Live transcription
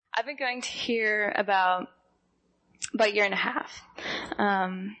I've been going to here about a year and a half.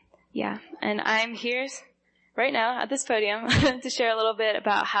 And I'm here right now at this podium to share a little bit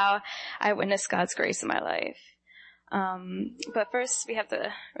about how I witnessed God's grace in my life. But first, we have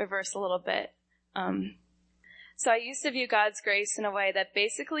to reverse a little bit. So I used to view God's grace in a way that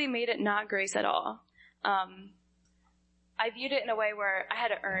basically made it not grace at all. I viewed it in a way where I had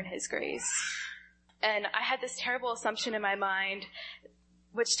to earn his grace. And I had this terrible assumption in my mind,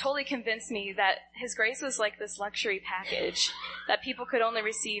 which totally convinced me that his grace was like this luxury package that people could only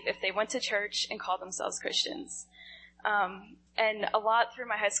receive if they went to church and called themselves Christians. And a lot through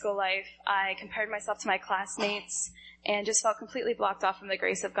my high school life, I compared myself to my classmates and just felt completely blocked off from the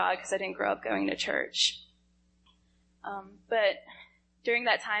grace of God because I didn't grow up going to church. But during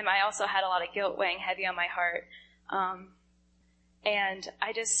that time, I also had a lot of guilt weighing heavy on my heart. And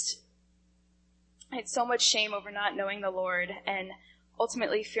I had so much shame over not knowing the Lord and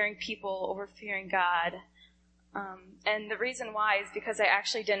ultimately fearing people over fearing God. And the reason why is because I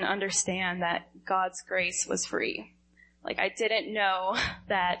actually didn't understand that God's grace was free. Like, I didn't know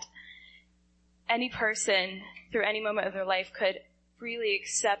that any person through any moment of their life could freely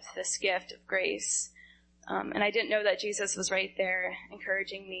accept this gift of grace. And I didn't know that Jesus was right there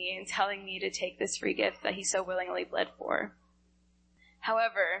encouraging me and telling me to take this free gift that he so willingly bled for.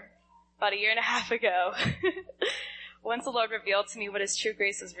 However, about a year and a half ago, once the Lord revealed to me what his true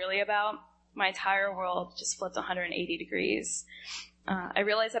grace was really about, my entire world just flipped 180 degrees. I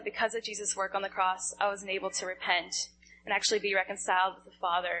realized that because of Jesus' work on the cross, I was enabled to repent and actually be reconciled with the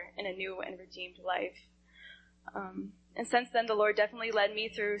Father in a new and redeemed life. And since then, the Lord definitely led me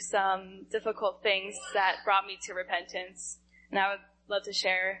through some difficult things that brought me to repentance. And I would love to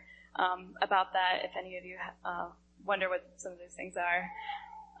share about that if any of you wonder what some of those things are.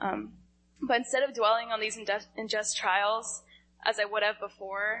 But instead of dwelling on these unjust trials, as I would have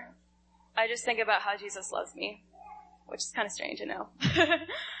before, I just think about how Jesus loves me, which is kind of strange, I know.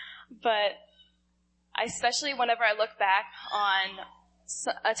 But especially whenever I look back on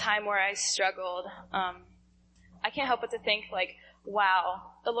a time where I struggled, I can't help but to think, like, wow,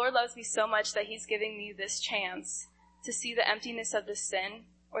 the Lord loves me so much that he's giving me this chance to see the emptiness of this sin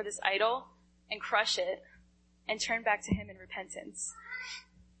or this idol and crush it and turn back to him in repentance.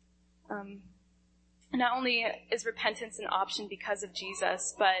 Not only is repentance an option because of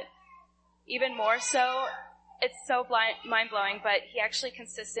Jesus, but even more so, it's so mind-blowing, but he actually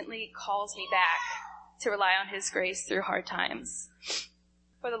consistently calls me back to rely on his grace through hard times.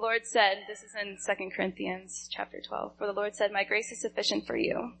 For the Lord said, this is in 2 Corinthians chapter 12, for the Lord said, my grace is sufficient for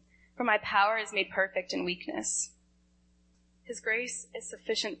you, for my power is made perfect in weakness. His grace is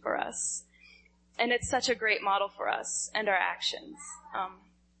sufficient for us, and it's such a great model for us and our actions.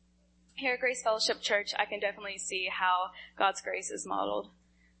 Here at Grace Fellowship Church, I can definitely see how God's grace is modeled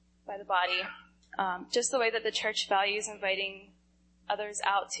by the body. Just the way that the church values inviting others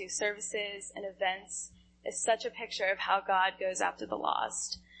out to services and events is such a picture of how God goes after the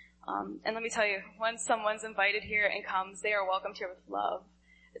lost. And let me tell you, once someone's invited here and comes, they are welcomed here with love.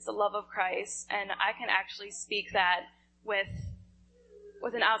 It's the love of Christ, and I can actually speak that with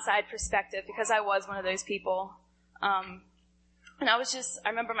an outside perspective because I was one of those people. And I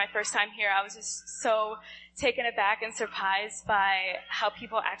remember my first time here, I was just so taken aback and surprised by how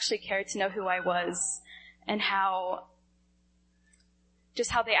people actually cared to know who I was and how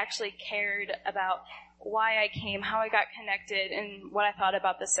they actually cared about why I came, how I got connected, and what I thought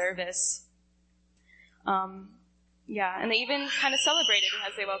about the service. And they even kind of celebrated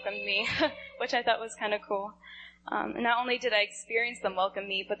as they welcomed me, which I thought was kind of cool. And not only did I experience them welcome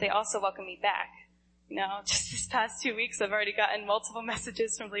me, but they also welcomed me back. You know, just this past 2 weeks, I've already gotten multiple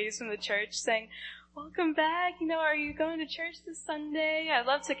messages from ladies from the church saying, welcome back. You know, are you going to church this Sunday? I'd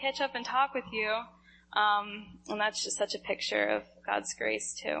love to catch up and talk with you. And that's just such a picture of God's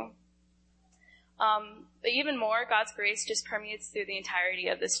grace too. But even more, God's grace just permeates through the entirety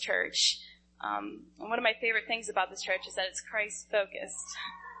of this church. And one of my favorite things about this church is that it's Christ-focused.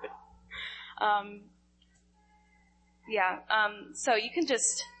 So you can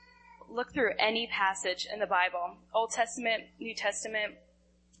just look through any passage in the Bible, Old Testament, New Testament.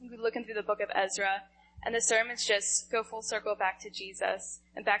 We're looking through the book of Ezra, and the sermons just go full circle back to Jesus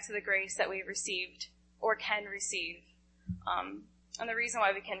and back to the grace that we've received or can receive. And the reason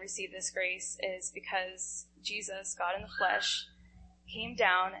why we can receive this grace is because Jesus, God in the flesh, came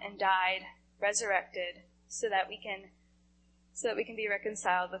down and died, resurrected, so that we can be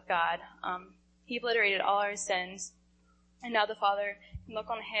reconciled with God. He obliterated all our sins, and now the Father can look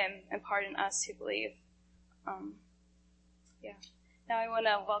on him and pardon us who believe. Now I want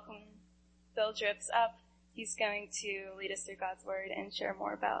to welcome Bill Drips up he's going to lead us through God's word and share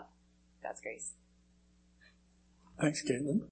more about God's grace. Thanks, Kaitlyn.